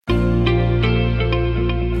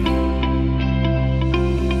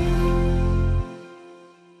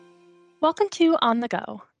Welcome to On the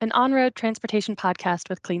Go, an on-road transportation podcast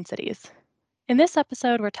with Clean Cities. In this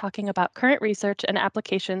episode, we're talking about current research and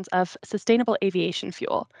applications of sustainable aviation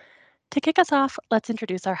fuel. To kick us off, let's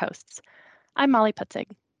introduce our hosts. I'm Molly Putzig.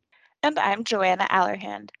 And I'm Joanna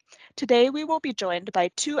Allerhand. Today we will be joined by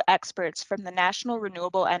two experts from the National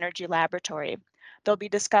Renewable Energy Laboratory. They'll be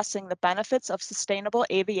discussing the benefits of sustainable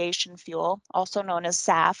aviation fuel, also known as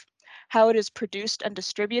SAF, how it is produced and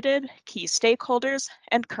distributed, key stakeholders,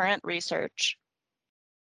 and current research.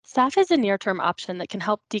 SAF is a near-term option that can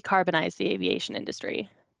help decarbonize the aviation industry.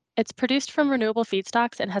 It's produced from renewable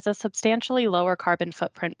feedstocks and has a substantially lower carbon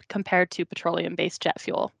footprint compared to petroleum-based jet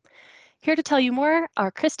fuel. Here to tell you more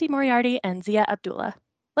are Christy Moriarty and Zia Abdullah.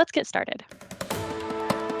 Let's get started.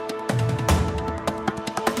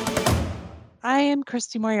 I am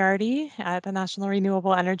Christy Moriarty at the National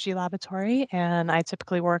Renewable Energy Laboratory, and I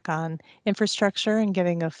typically work on infrastructure and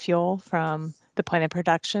getting a fuel from the point of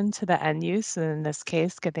production to the end use, and in this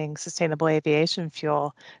case, getting sustainable aviation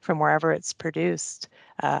fuel from wherever it's produced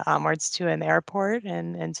onwards to an airport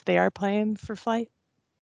and into the airplane for flight.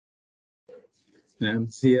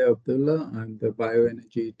 I'm Zia Abdullah. I'm the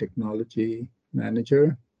Bioenergy Technology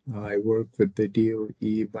Manager. I work with the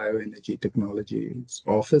DOE Bioenergy Technologies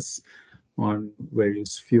Office on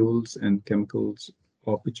various fuels and chemicals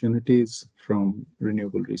opportunities from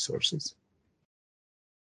renewable resources.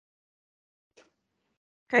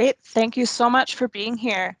 Great, thank you so much for being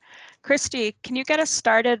here. Christy, can you get us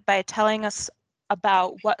started by telling us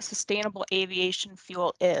about what sustainable aviation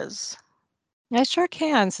fuel is? I sure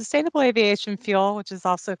can. Sustainable aviation fuel, which is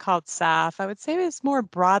also called SAF, I would say is more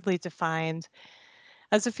broadly defined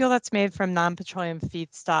as a fuel that's made from non-petroleum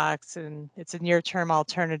feedstocks, and it's a near-term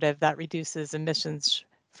alternative that reduces emissions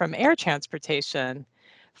from air transportation.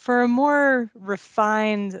 For a more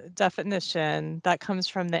refined definition, that comes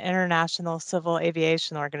from the International Civil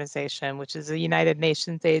Aviation Organization, which is a United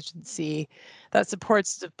Nations agency that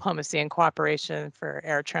supports diplomacy and cooperation for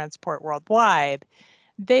air transport worldwide.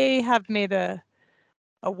 They have made a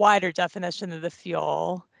wider definition of the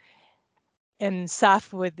fuel, and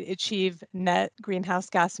SAF would achieve net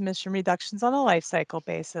greenhouse gas emission reductions on a life cycle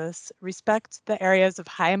basis, respect the areas of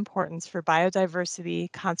high importance for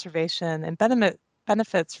biodiversity, conservation, and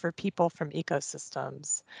benefits for people from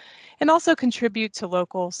ecosystems, and also contribute to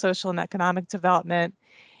local social and economic development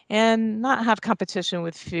and not have competition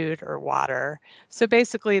with food or water. So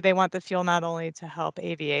basically, they want the fuel not only to help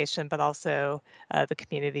aviation, but also the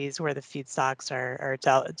communities where the feedstocks are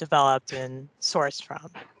developed and sourced from.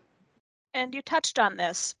 And you touched on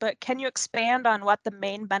this, but can you expand on what the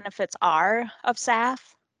main benefits are of SAF?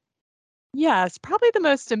 Yes, probably the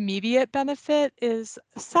most immediate benefit is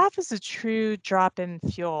SAF is a true drop-in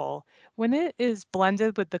fuel. When it is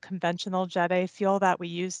blended with the conventional Jet A fuel that we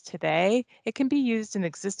use today, it can be used in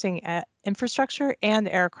existing infrastructure and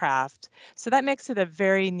aircraft. So that makes it a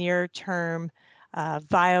very near-term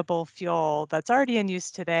viable fuel that's already in use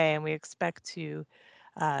today, and we expect to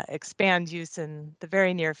expand use in the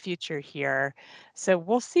very near future here. So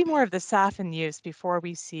we'll see more of the SAF in use before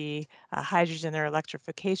we see hydrogen or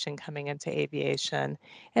electrification coming into aviation.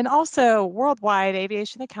 And also worldwide,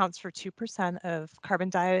 aviation accounts for 2% of carbon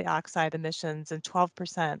dioxide emissions and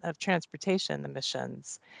 12% of transportation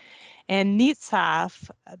emissions. And neat SAF,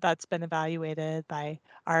 that's been evaluated by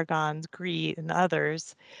Argonne, GREET, and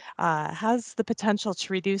others, has the potential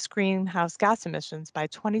to reduce greenhouse gas emissions by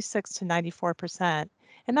 26 to 94%.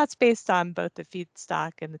 And that's based on both the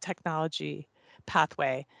feedstock and the technology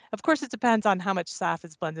pathway. Of course, it depends on how much SAF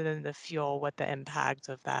is blended in the fuel, what the impact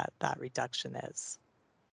of that reduction is.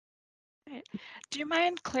 Right. Do you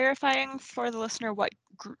mind clarifying for the listener what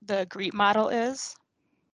the GREET model is?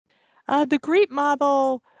 The GREET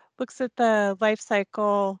model looks at the life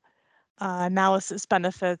cycle analysis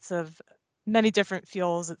benefits of many different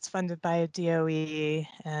fuels. It's funded by DOE,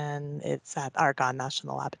 and it's at Argonne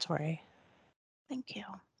National Laboratory. Thank you.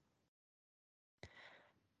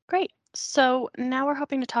 Great. So now we're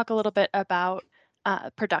hoping to talk a little bit about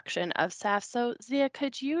production of SAF. So Zia,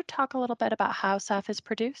 could you talk a little bit about how SAF is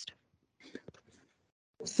produced?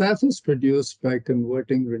 SAF is produced by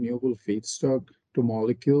converting renewable feedstock to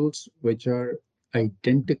molecules which are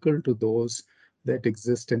identical to those that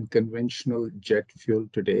exist in conventional jet fuel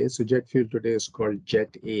today. So jet fuel today is called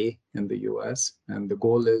Jet A in the US, and the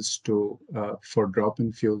goal is to, for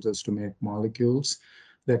drop-in fuels, is to make molecules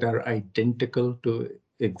that are identical to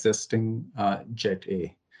existing Jet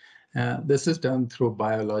A. This is done through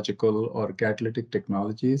biological or catalytic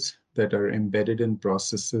technologies that are embedded in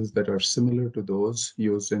processes that are similar to those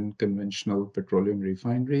used in conventional petroleum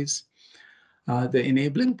refineries. The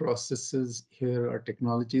enabling processes here are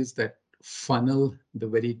technologies that funnel the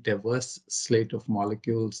very diverse slate of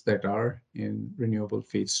molecules that are in renewable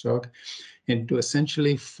feedstock into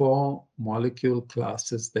essentially 4 molecule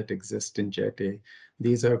classes that exist in Jet A.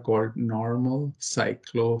 These are called normal,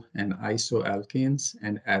 cyclo, and isoalkanes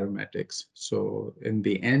and aromatics. So in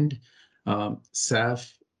the end,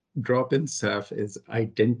 SAF, drop-in SAF is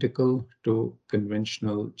identical to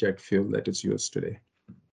conventional jet fuel that is used today.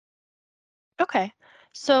 Okay,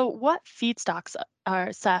 so what feedstocks are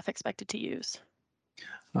SAF expected to use?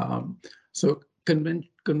 So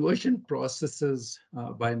conversion processes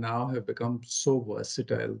by now have become so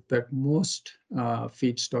versatile that most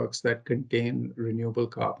feedstocks that contain renewable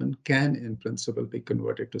carbon can, in principle, be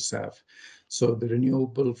converted to SAF. So the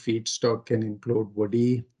renewable feedstock can include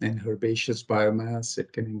woody and herbaceous biomass.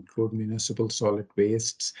 It can include municipal solid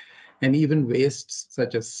wastes, and even wastes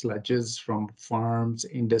such as sludges from farms,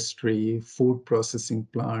 industry, food processing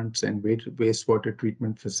plants, and wastewater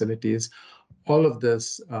treatment facilities. All of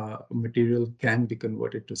this material can be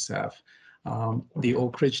converted to SAF. The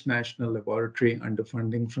Oak Ridge National Laboratory, under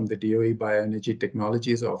funding from the DOE Bioenergy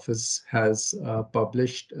Technologies Office, has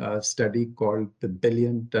published a study called the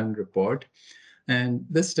Billion Ton Report. And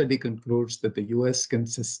this study concludes that the US can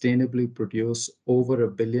sustainably produce over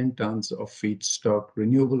 1 billion tons of feedstock,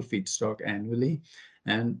 renewable feedstock annually.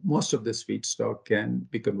 And most of this feedstock can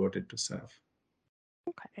be converted to SAF.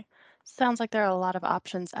 Okay, sounds like there are a lot of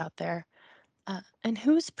options out there. And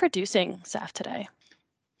who's producing SAF today?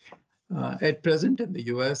 At present in the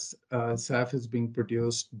US, SAF is being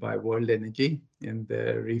produced by World Energy in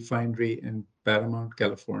the refinery in Paramount,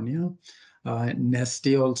 California.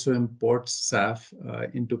 Neste also imports SAF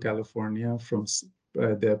into California from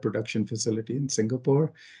their production facility in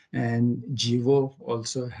Singapore. And Gevo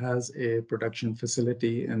also has a production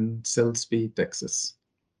facility in Silsbee, Texas.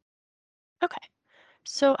 Okay,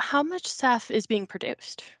 so how much SAF is being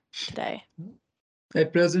produced today?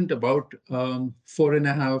 At present, about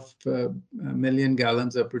 4.5 million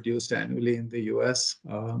gallons are produced annually in the US.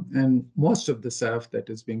 And most of the SAF that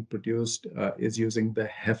is being produced is using the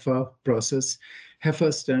HEFA process.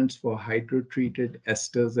 HEFA stands for hydrotreated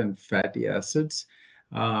esters and fatty acids.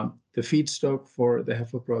 The feedstock for the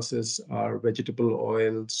HEFA process are vegetable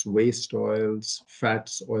oils, waste oils,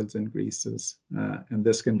 fats, oils, and greases. And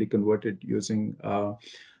this can be converted using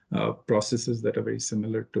processes that are very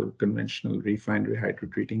similar to conventional refinery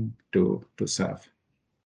hydrotreating to SAF.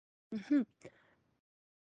 Mm-hmm.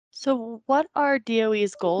 So what are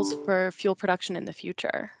DOE's goals for fuel production in the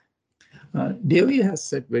future? DOE has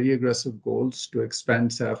set very aggressive goals to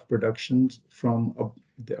expand SAF production from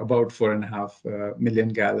about 4.5 million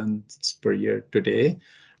gallons per year today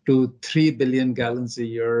to 3 billion gallons a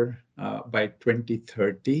year by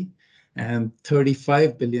 2030 and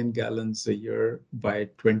 35 billion gallons a year by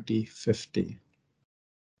 2050.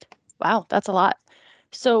 Wow, that's a lot.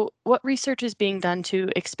 So what research is being done to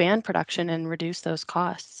expand production and reduce those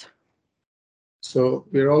costs? So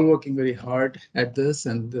we're all working very hard at this,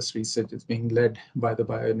 and this research is being led by the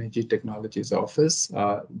Bioenergy Technologies Office.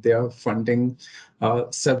 They are funding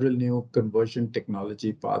several new conversion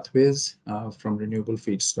technology pathways from renewable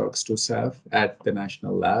feedstocks to SAF at the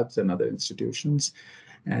national labs and other institutions.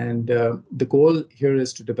 And the goal here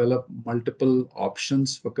is to develop multiple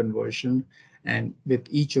options for conversion, and with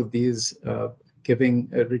each of these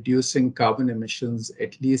reducing carbon emissions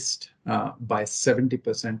at least by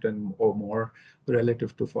 70% or more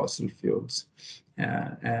relative to fossil fuels.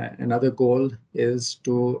 Another goal is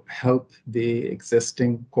to help the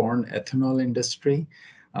existing corn ethanol industry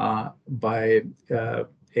by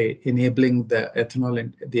enabling the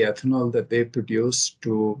ethanol that they produce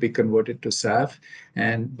to be converted to SAF,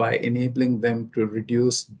 and by enabling them to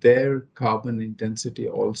reduce their carbon intensity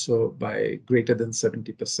also by greater than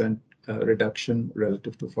 70% reduction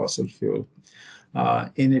relative to fossil fuel.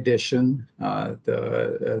 In addition,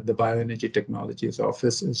 the Bioenergy Technologies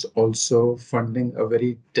Office is also funding a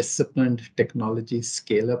very disciplined technology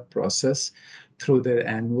scale-up process through their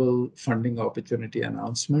annual funding opportunity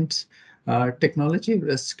announcements. Technology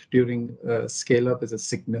risk during scale-up is a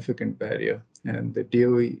significant barrier, and the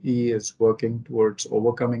DOE is working towards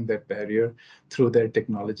overcoming that barrier through their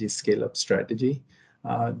technology scale-up strategy.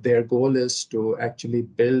 Their goal is to actually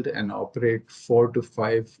build and operate 4 to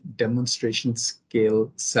 5 demonstration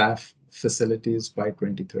scale SAF facilities by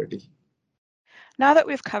 2030. Now that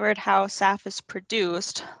we've covered how SAF is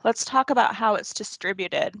produced, let's talk about how it's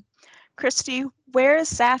distributed. Christy, where is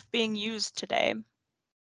SAF being used today?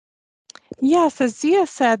 Yes, as Zia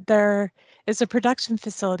said, there is a production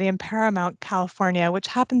facility in Paramount, California, which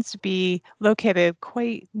happens to be located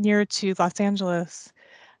quite near to Los Angeles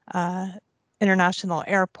International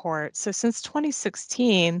Airport. So since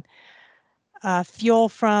 2016, fuel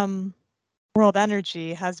from World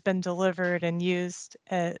Energy has been delivered and used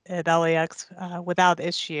at LAX without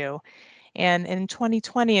issue. And in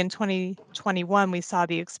 2020 and 2021, we saw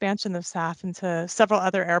the expansion of SAF into several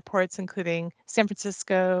other airports, including San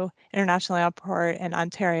Francisco International Airport and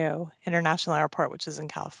Ontario International Airport, which is in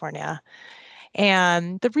California.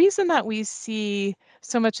 And the reason that we see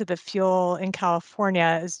so much of the fuel in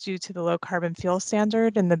California is due to the low carbon fuel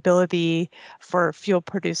standard and the ability for fuel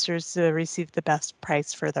producers to receive the best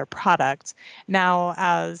price for their product. Now,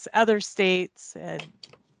 as other states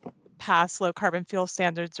pass low carbon fuel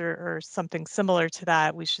standards or something similar to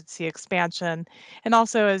that, we should see expansion. And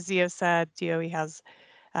also, as Zia said, DOE has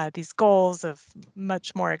these goals of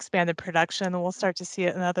much more expanded production, and we'll start to see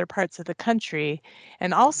it in other parts of the country.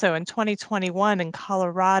 And also in 2021 in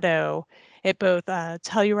Colorado, at both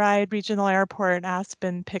Telluride Regional Airport and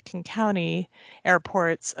Aspen-Pitkin County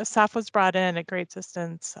airports, SAF was brought in at great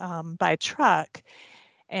distance by truck.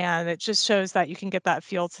 And it just shows that you can get that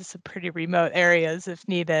fuel to some pretty remote areas if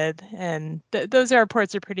needed. And those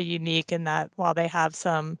airports are pretty unique in that while they have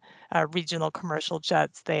some regional commercial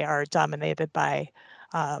jets, they are dominated by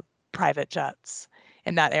private jets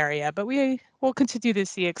in that area. But we will continue to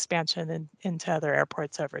see expansion into other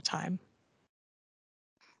airports over time.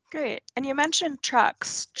 Great. And you mentioned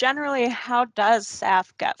trucks. Generally, how does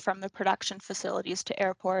SAF get from the production facilities to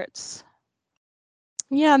airports?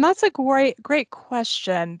 Yeah, and that's a great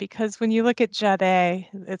question, because when you look at Jet A,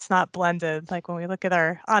 it's not blended. Like when we look at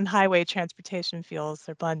our on-highway transportation fuels,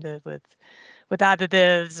 they're blended with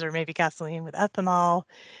additives or maybe gasoline with ethanol.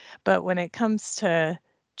 But when it comes to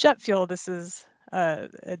jet fuel, this is a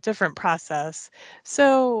different process.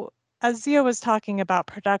 So as Zia was talking about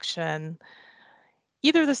production,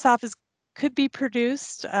 either the SAF could be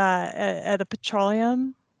produced at a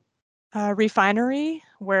petroleum refinery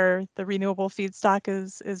where the renewable feedstock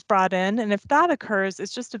is brought in. And if that occurs,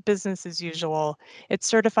 it's just a business as usual. It's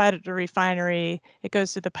certified at the refinery, it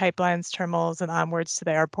goes through the pipelines, terminals, and onwards to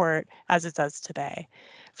the airport as it does today.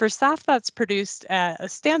 For SAF that's produced at a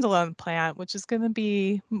standalone plant, which is going to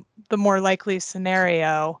be the more likely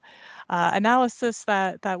scenario, analysis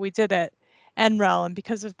that we did at NREL, and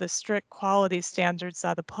because of the strict quality standards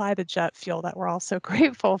that apply to jet fuel that we're also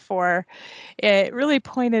grateful for, it really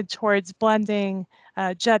pointed towards blending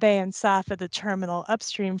Jet A and SAF at the terminal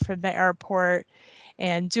upstream from the airport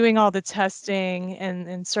and doing all the testing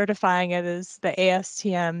and certifying it as the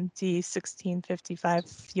ASTM D1655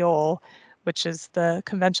 fuel, which is the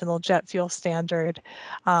conventional jet fuel standard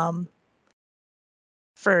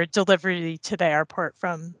for delivery to the airport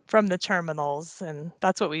from the terminals. And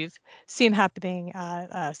that's what we've seen happening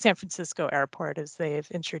at San Francisco Airport as they've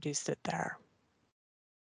introduced it there.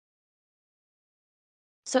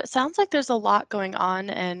 So it sounds like there's a lot going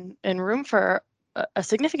on and room for a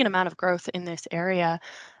significant amount of growth in this area.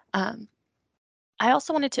 I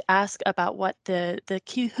also wanted to ask about what who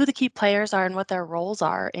the key players are and what their roles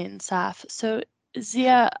are in SAF. So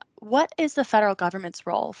Zia, what is the federal government's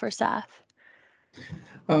role for SAF?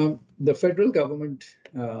 The federal government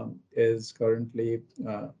is currently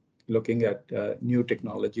looking at new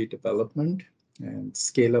technology development and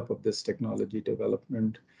scale up of this technology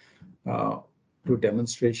development to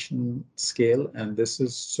demonstration scale. And this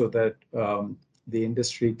is so that the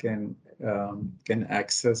industry can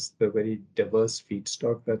access the very diverse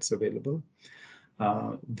feedstock that's available.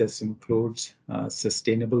 This includes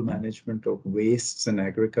sustainable management of wastes in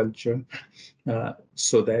agriculture,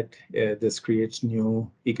 so that this creates new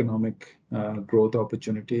economic growth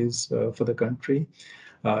opportunities for the country.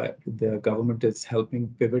 The government is helping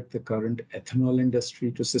pivot the current ethanol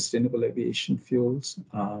industry to sustainable aviation fuels,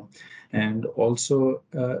 and also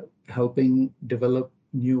helping develop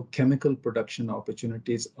new chemical production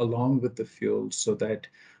opportunities along with the fuel, so that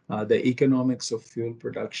the economics of fuel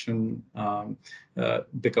production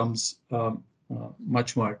becomes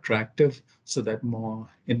much more attractive, so that more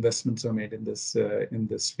investments are made in this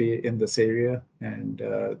area, and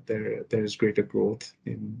there is greater growth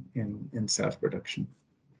in SAF production.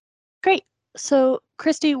 Great. So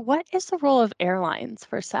Christy, what is the role of airlines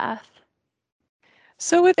for SAF?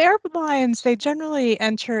 So with airlines, they generally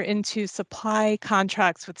enter into supply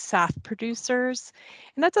contracts with SAF producers.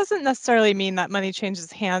 And that doesn't necessarily mean that money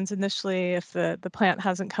changes hands initially if the plant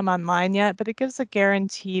hasn't come online yet, but it gives a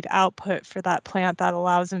guaranteed output for that plant that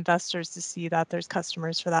allows investors to see that there's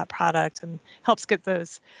customers for that product and helps get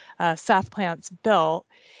those SAF plants built.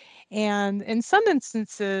 And in some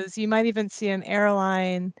instances, you might even see an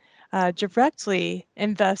airline directly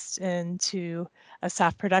invest into a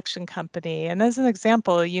SAF production company. And as an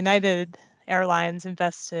example, United Airlines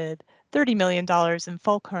invested $30 million in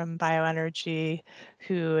Fulcrum Bioenergy,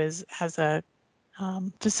 who has a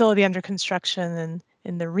facility under construction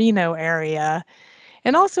in the Reno area.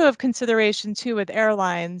 And also of consideration too with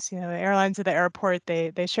airlines, airlines at the airport,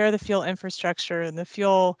 they share the fuel infrastructure, and the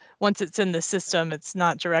fuel, once it's in the system, it's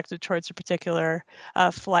not directed towards a particular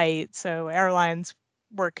flight. So airlines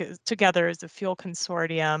work together as a fuel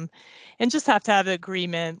consortium and just have to have an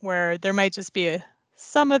agreement where there might just be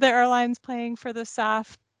some of the airlines paying for the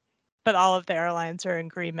SAF, but all of the airlines are in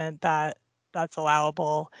agreement that that's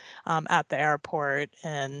allowable at the airport,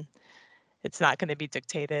 and it's not going to be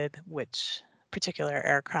dictated which particular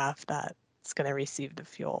aircraft that's going to receive the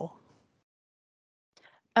fuel.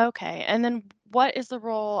 Okay, and then what is the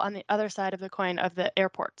role on the other side of the coin of the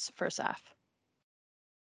airports for SAF?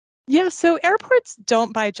 Yeah, so airports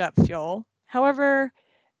don't buy jet fuel. However,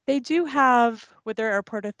 they do have, with their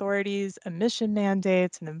airport authorities, emission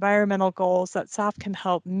mandates and environmental goals that SAF can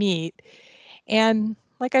help meet. And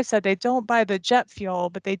like I said, they don't buy the jet fuel,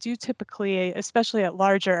 but they do typically, especially at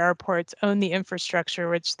larger airports, own the infrastructure,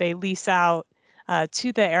 which they lease out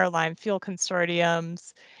to the airline fuel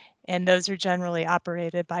consortiums. And those are generally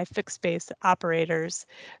operated by fixed-base operators.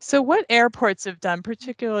 So what airports have done,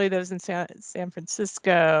 particularly those in San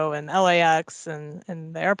Francisco and LAX and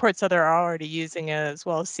the airports that are already using it, as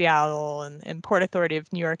well as Seattle and Port Authority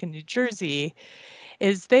of New York and New Jersey,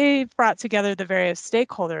 is they've brought together the various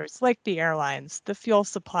stakeholders like the airlines, the fuel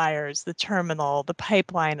suppliers, the terminal, the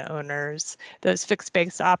pipeline owners, those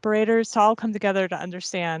fixed-base operators to all come together to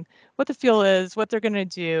understand what the fuel is, what they're going to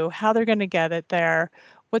do, how they're going to get it there,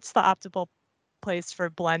 what's the optimal place for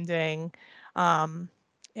blending.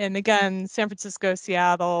 And again, San Francisco,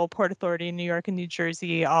 Seattle, Port Authority, New York, and New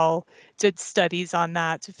Jersey all did studies on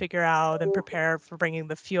that to figure out and prepare for bringing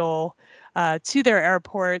the fuel to their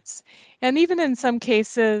airports. And even in some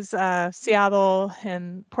cases, Seattle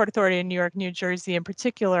and Port Authority in New York, New Jersey in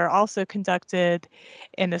particular, also conducted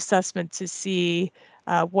an assessment to see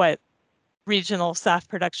what regional SAF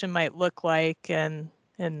production might look like and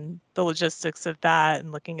the logistics of that,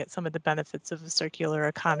 and looking at some of the benefits of a circular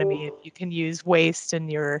economy. If you can use waste in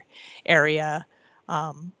your area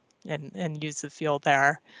and use the fuel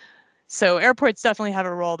there. So airports definitely have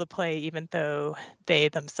a role to play, even though they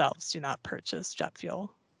themselves do not purchase jet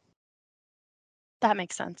fuel. That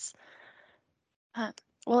makes sense.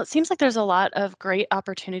 Well, it seems like there's a lot of great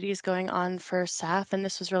opportunities going on for SAF, and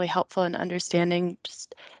this was really helpful in understanding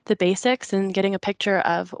just the basics and getting a picture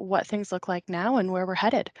of what things look like now and where we're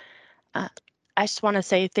headed. I just want to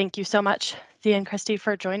say thank you so much, Thea and Christy,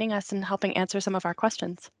 for joining us and helping answer some of our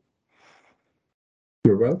questions.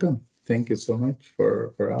 You're welcome. Thank you so much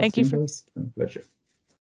for asking us. It's a pleasure.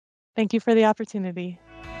 Thank you for the opportunity.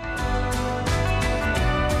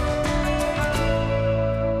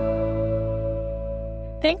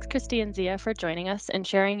 Thanks, Christy and Zia, for joining us and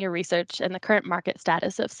sharing your research and the current market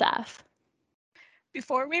status of SAF.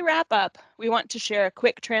 Before we wrap up, we want to share a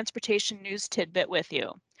quick transportation news tidbit with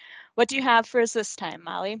you. What do you have for us this time,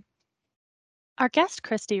 Molly? Our guest,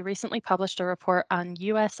 Christy, recently published a report on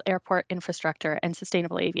U.S. airport infrastructure and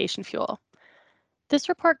sustainable aviation fuel. This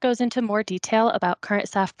report goes into more detail about current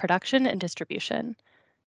SAF production and distribution.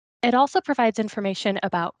 It also provides information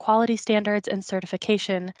about quality standards and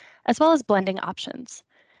certification, as well as blending options.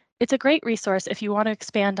 It's a great resource if you want to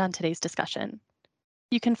expand on today's discussion.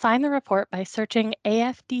 You can find the report by searching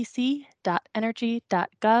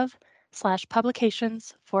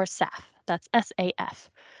afdc.energy.gov/publications for SAF, that's SAF,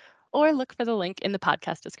 or look for the link in the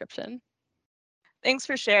podcast description. Thanks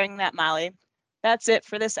for sharing that, Molly. That's it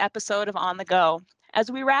for this episode of On the Go. As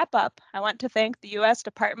we wrap up, I want to thank the U.S.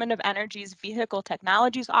 Department of Energy's Vehicle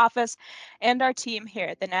Technologies Office and our team here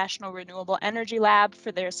at the National Renewable Energy Lab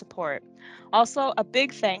for their support. Also, a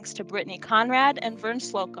big thanks to Brittany Conrad and Vern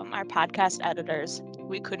Slocum, our podcast editors.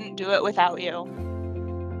 We couldn't do it without you.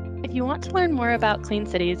 If you want to learn more about Clean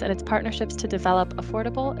Cities and its partnerships to develop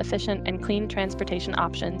affordable, efficient, and clean transportation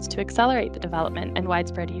options to accelerate the development and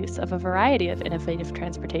widespread use of a variety of innovative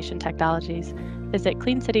transportation technologies, visit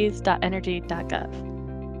cleancities.energy.gov.